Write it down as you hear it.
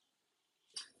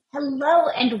Hello,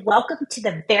 and welcome to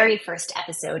the very first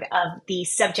episode of the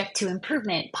Subject to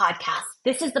Improvement podcast.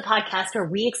 This is the podcast where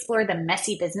we explore the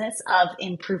messy business of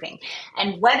improving.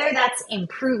 And whether that's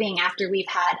improving after we've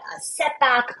had a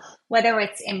setback, whether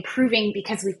it's improving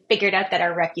because we've figured out that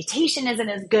our reputation isn't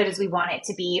as good as we want it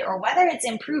to be, or whether it's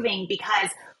improving because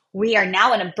we are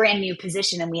now in a brand new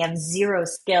position and we have zero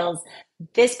skills,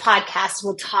 this podcast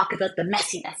will talk about the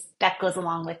messiness that goes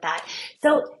along with that.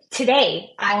 So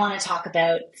today, I want to talk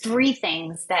about three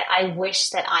things that I wish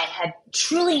that I had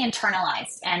truly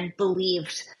internalized and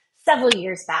believed several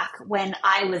years back when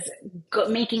I was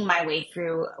making my way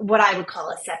through what I would call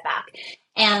a setback.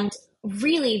 And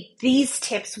really, these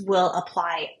tips will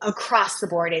apply across the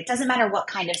board. It doesn't matter what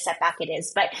kind of setback it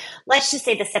is, but let's just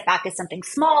say the setback is something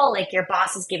small, like your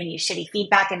boss is giving you shitty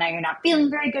feedback and now you're not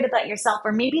feeling very good about yourself.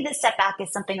 Or maybe the setback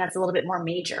is something that's a little bit more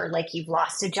major, like you've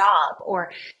lost a job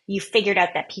or you figured out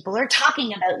that people are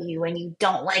talking about you and you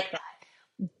don't like that.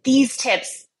 These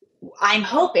tips, I'm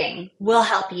hoping, will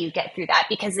help you get through that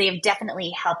because they have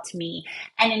definitely helped me.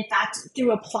 And in fact,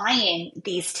 through applying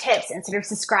these tips and sort of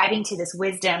subscribing to this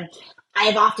wisdom, I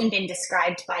have often been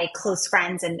described by close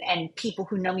friends and people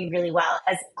who know me really well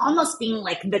as almost being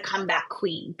like the comeback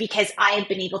queen because I have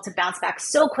been able to bounce back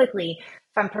so quickly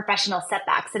from professional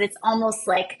setbacks that it's almost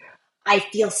like I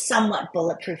feel somewhat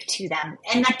bulletproof to them.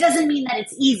 And that doesn't mean that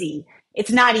it's easy.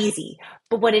 It's not easy.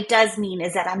 But what it does mean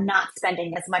is that I'm not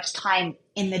spending as much time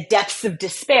in the depths of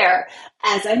despair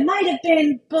as I might have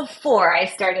been before I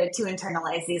started to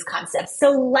internalize these concepts.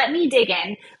 So let me dig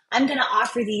in. I'm going to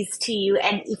offer these to you.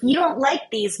 And if you don't like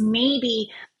these,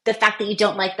 maybe the fact that you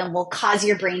don't like them will cause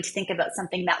your brain to think about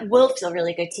something that will feel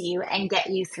really good to you and get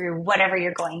you through whatever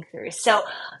you're going through. So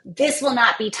this will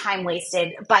not be time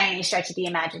wasted by any stretch of the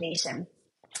imagination.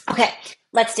 Okay,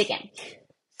 let's dig in.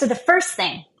 So the first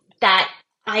thing that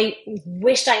I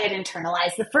wished I had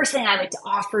internalized, the first thing I would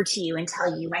offer to you and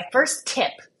tell you, my first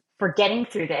tip for getting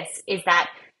through this is that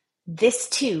this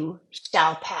too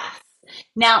shall pass.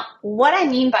 Now, what I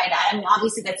mean by that, I mean,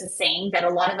 obviously that's a saying that a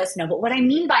lot of us know, but what I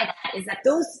mean by that is that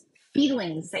those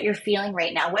feelings that you're feeling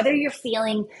right now, whether you're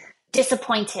feeling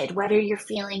disappointed, whether you're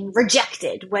feeling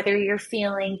rejected, whether you're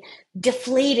feeling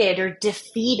deflated or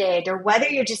defeated, or whether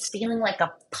you're just feeling like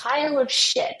a pile of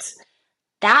shit,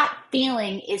 that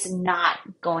feeling is not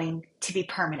going to be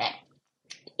permanent.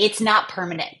 It's not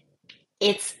permanent.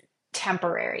 It's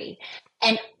temporary.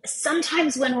 And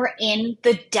sometimes when we're in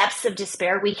the depths of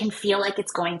despair, we can feel like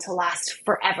it's going to last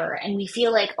forever. And we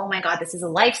feel like, oh my God, this is a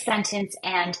life sentence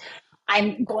and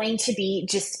I'm going to be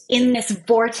just in this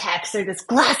vortex or this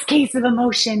glass case of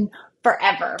emotion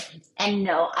forever. And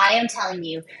no, I am telling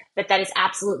you that that is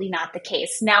absolutely not the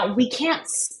case. Now, we can't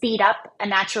speed up a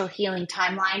natural healing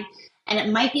timeline. And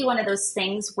it might be one of those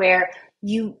things where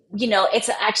it's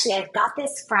actually, I've got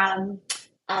this from,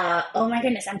 oh my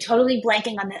goodness, I'm totally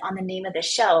blanking on the name of the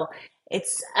show.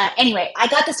 It's anyway, I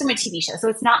got this from a TV show, so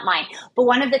it's not mine. But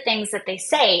one of the things that they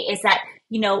say is that,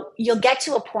 you'll get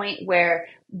to a point where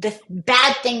the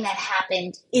bad thing that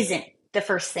happened isn't the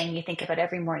first thing you think about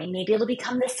every morning. Maybe it'll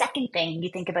become the second thing you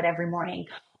think about every morning.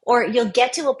 Or you'll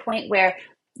get to a point where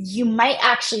you might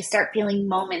actually start feeling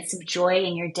moments of joy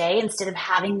in your day instead of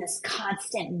having this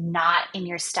constant knot in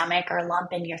your stomach or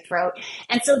lump in your throat.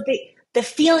 And so the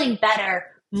feeling better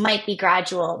might be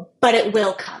gradual, but it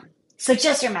will come. So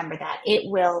just remember that it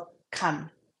will come.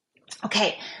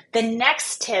 Okay. The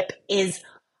next tip is,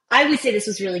 I would say this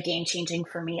was really game changing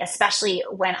for me, especially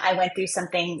when I went through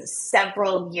something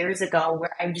several years ago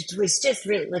where I was just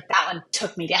really like, that one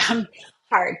took me down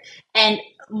hard. And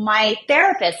my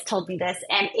therapist told me this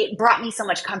and it brought me so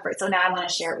much comfort. So now I want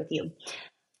to share it with you.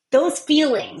 Those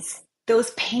feelings,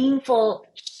 those painful,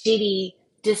 shitty,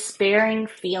 despairing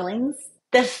feelings,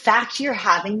 the fact you're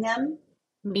having them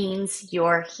means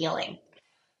you're healing.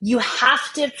 You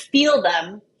have to feel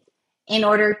them in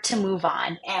order to move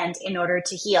on and in order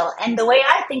to heal. And the way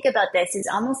I think about this is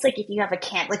almost like if you have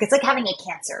it's like having a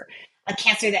cancer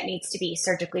that needs to be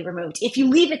surgically removed. If you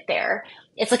leave it there,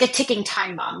 it's like a ticking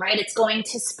time bomb, right? It's going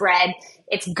to spread.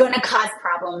 It's going to cause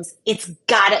problems. We've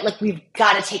got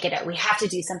to take it out. We have to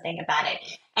do something about it.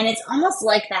 And it's almost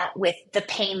like that with the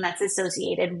pain that's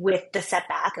associated with the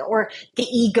setback or the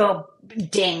ego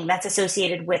ding that's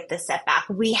associated with the setback.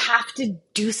 We have to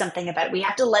do something about it. We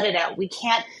have to let it out. We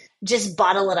can't just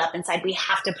bottle it up inside. We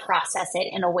have to process it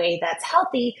in a way that's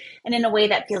healthy and in a way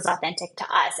that feels authentic to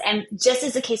us. And just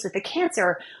as the case with the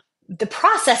cancer, the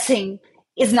processing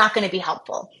is not going to be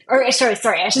helpful. Or sorry,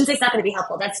 I shouldn't say it's not going to be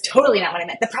helpful. That's totally not what I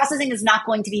meant. The processing is not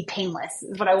going to be painless,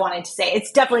 is what I wanted to say.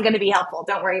 It's definitely going to be helpful.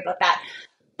 Don't worry about that.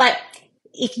 But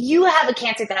if you have a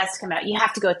cancer that has to come out, you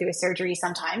have to go through a surgery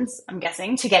sometimes, I'm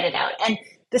guessing, to get it out. And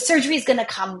the surgery is going to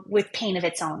come with pain of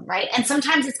its own, right? And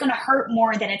sometimes it's going to hurt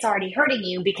more than it's already hurting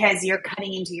you because you're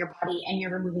cutting into your body and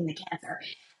you're removing the cancer.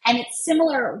 And it's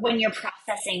similar when you're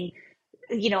processing,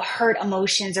 hurt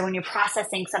emotions, or when you're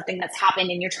processing something that's happened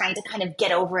and you're trying to kind of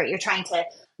get over it. You're trying to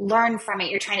learn from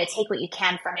it. You're trying to take what you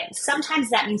can from it. Sometimes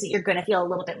that means that you're going to feel a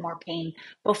little bit more pain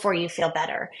before you feel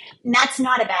better. And that's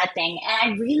not a bad thing.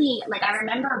 And I really, I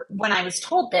remember when I was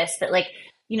told this, that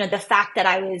the fact that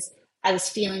I was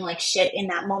feeling like shit in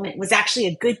that moment was actually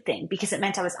a good thing because it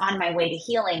meant I was on my way to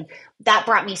healing. That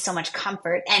brought me so much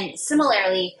comfort. And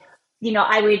similarly,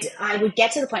 I would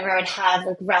get to the point where I would have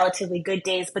relatively good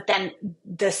days, but then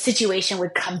the situation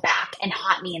would come back and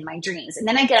haunt me in my dreams. And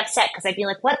then I'd get upset because I'd be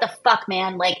like, what the fuck,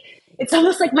 man? It's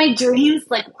almost like my dreams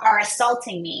are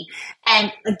assaulting me.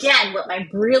 And again, what my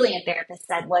brilliant therapist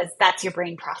said was, that's your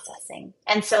brain processing.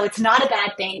 And so it's not a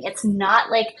bad thing. It's not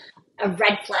like a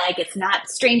red flag. It's not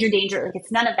stranger danger.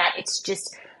 It's none of that. It's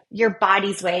just your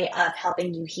body's way of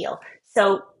helping you heal.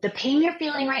 So the pain you're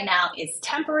feeling right now is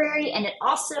temporary, and it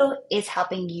also is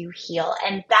helping you heal.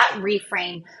 And that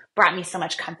reframe brought me so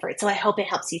much comfort. So I hope it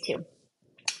helps you too.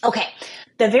 Okay,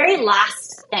 the very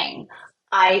last thing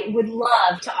I would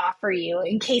love to offer you,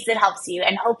 in case it helps you,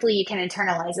 and hopefully you can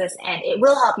internalize this and it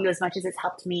will help you as much as it's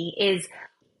helped me, is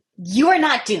you are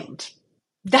not doomed.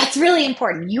 That's really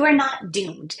important. You are not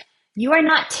doomed. You are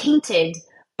not tainted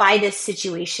by this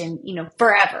situation,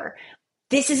 forever.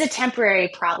 This is a temporary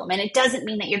problem, and it doesn't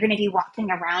mean that you're going to be walking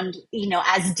around,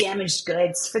 as damaged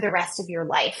goods for the rest of your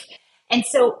life. And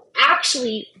so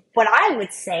actually what I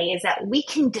would say is that we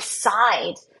can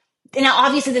decide, and now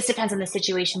obviously this depends on the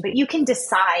situation, but you can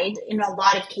decide in a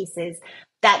lot of cases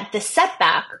that the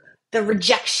setback, the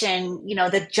rejection,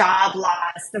 the job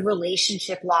loss, the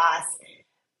relationship loss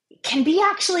can be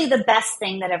actually the best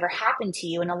thing that ever happened to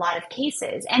you in a lot of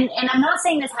cases. And I'm not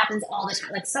saying this happens all the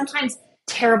time. Sometimes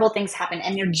terrible things happen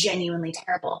and they're genuinely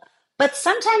terrible. But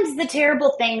sometimes the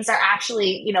terrible things are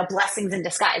actually, blessings in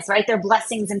disguise, right? They're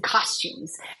blessings in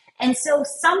costumes. And so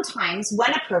sometimes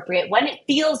when appropriate, when it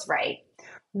feels right,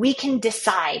 we can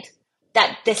decide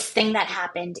that this thing that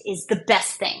happened is the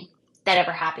best thing that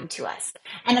ever happened to us.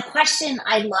 And the question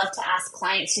I love to ask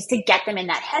clients just to get them in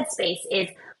that headspace is,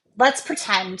 let's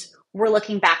pretend we're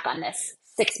looking back on this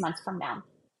 6 months from now,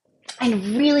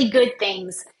 and really good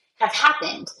things have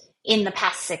happened in the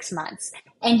past 6 months.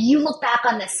 And you look back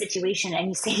on this situation and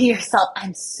you say to yourself,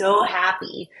 I'm so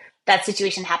happy that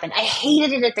situation happened. I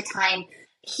hated it at the time.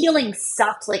 Healing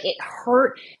sucked. It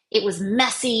hurt. It was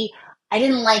messy. I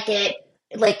didn't like it.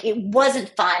 It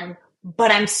wasn't fun,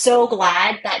 but I'm so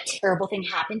glad that terrible thing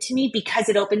happened to me because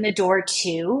it opened the door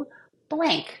to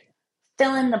blank.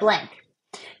 Fill in the blank.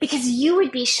 Because you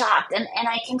would be shocked. And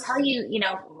I can tell you,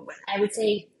 I would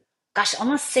say, gosh,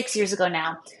 almost 6 years ago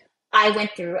now, I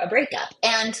went through a breakup.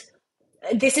 And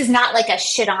this is not a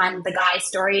shit on the guy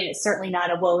story, and it's certainly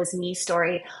not a woe is me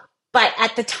story. But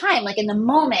at the time, in the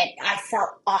moment, I felt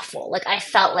awful. I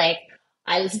felt like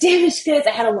I was damaged goods.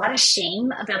 I had a lot of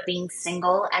shame about being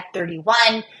single at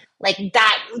 31.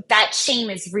 That shame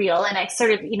is real. And I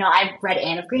sort of, I read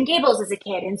Anne of Green Gables as a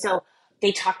kid. And so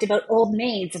they talked about old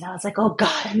maids, and I was like, oh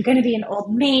God, I'm going to be an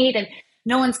old maid and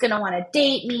no one's going to want to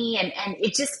date me. And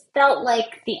it just felt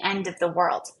like the end of the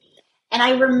world. And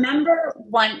I remember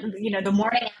the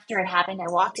morning after it happened,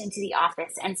 I walked into the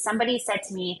office and somebody said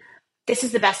to me, this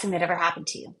is the best thing that ever happened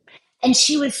to you. And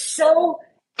she was so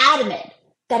adamant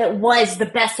that it was the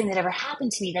best thing that ever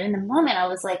happened to me that in the moment I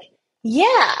was like,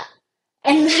 yeah.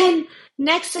 And then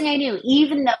next thing I knew,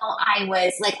 even though I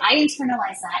was I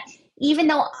internalized that, even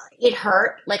though it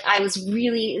hurt, I was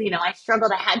really, I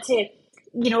struggled. I had to,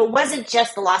 it wasn't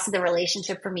just the loss of the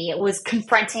relationship for me. It was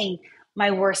confronting my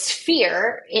worst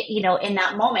fear, in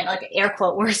that moment, air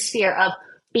quote, worst fear of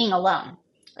being alone.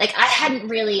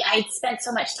 I'd spent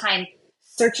so much time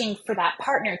searching for that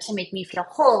partner to make me feel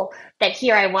whole that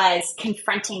here I was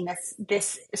confronting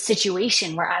this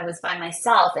situation where I was by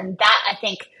myself. And that, I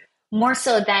think, more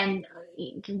so than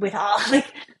with all I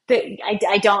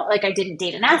didn't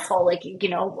date an asshole.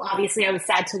 Obviously I was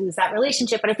sad to lose that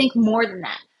relationship, but I think more than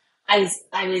that,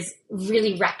 I was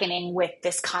really reckoning with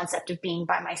this concept of being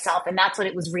by myself. And that's what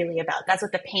it was really about. That's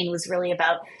what the pain was really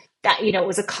about. That, it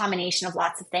was a combination of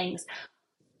lots of things.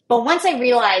 But once I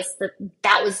realized that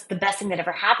that was the best thing that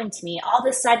ever happened to me, all of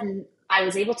a sudden I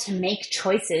was able to make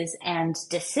choices and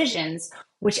decisions,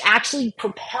 which actually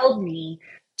propelled me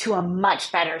to a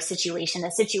much better situation,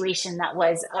 a situation that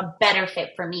was a better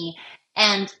fit for me.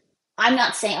 And I'm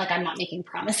not saying I'm not making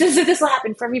promises that this will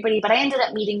happen for everybody, but I ended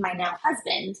up meeting my now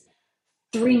husband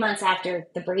 3 months after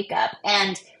the breakup.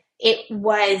 And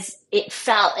it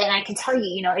felt, and I can tell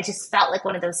you, it just felt like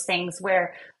one of those things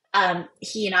where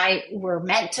he and I were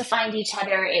meant to find each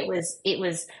other. It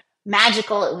was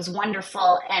magical. It was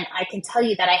wonderful. And I can tell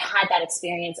you that I had that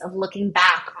experience of looking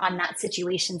back on that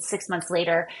situation 6 months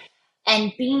later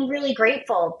and being really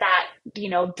grateful that,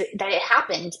 that it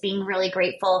happened, being really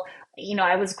grateful.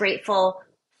 I was grateful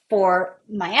for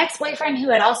my ex-boyfriend who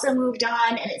had also moved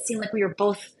on. And it seemed like we were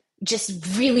both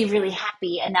just really, really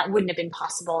happy. And that wouldn't have been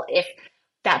possible if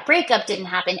that breakup didn't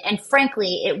happen. And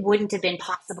frankly, it wouldn't have been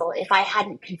possible if I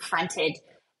hadn't confronted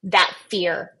that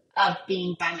fear of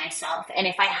being by myself. And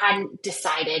if I hadn't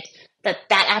decided that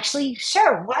that actually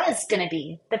sure was going to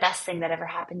be the best thing that ever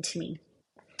happened to me.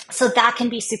 So that can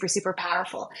be super, super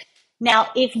powerful. Now,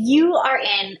 if you are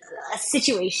in a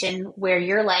situation where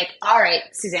you're like, all right,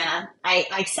 Susanna, I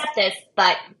accept this,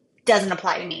 but doesn't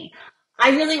apply to me,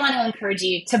 I really want to encourage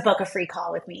you to book a free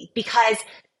call with me because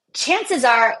chances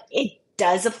are it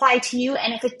does apply to you.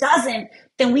 And if it doesn't,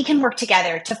 then we can work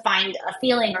together to find a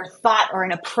feeling or thought or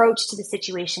an approach to the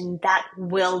situation that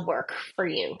will work for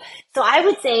you. So I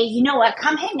would say, you know what,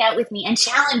 come hang out with me and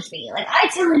challenge me. Like I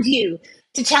challenge you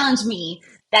to challenge me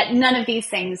that none of these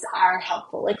things are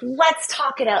helpful. Like, let's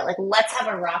talk it out. Like, let's have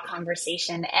a raw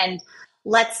conversation and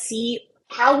let's see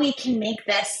how we can make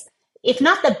this, if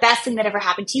not the best thing that ever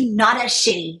happened to you, not as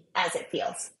shitty as it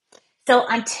feels. So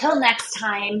until next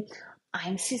time,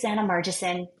 I'm Susanna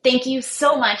Margison. Thank you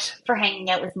so much for hanging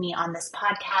out with me on this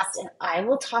podcast, and I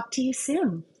will talk to you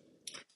soon.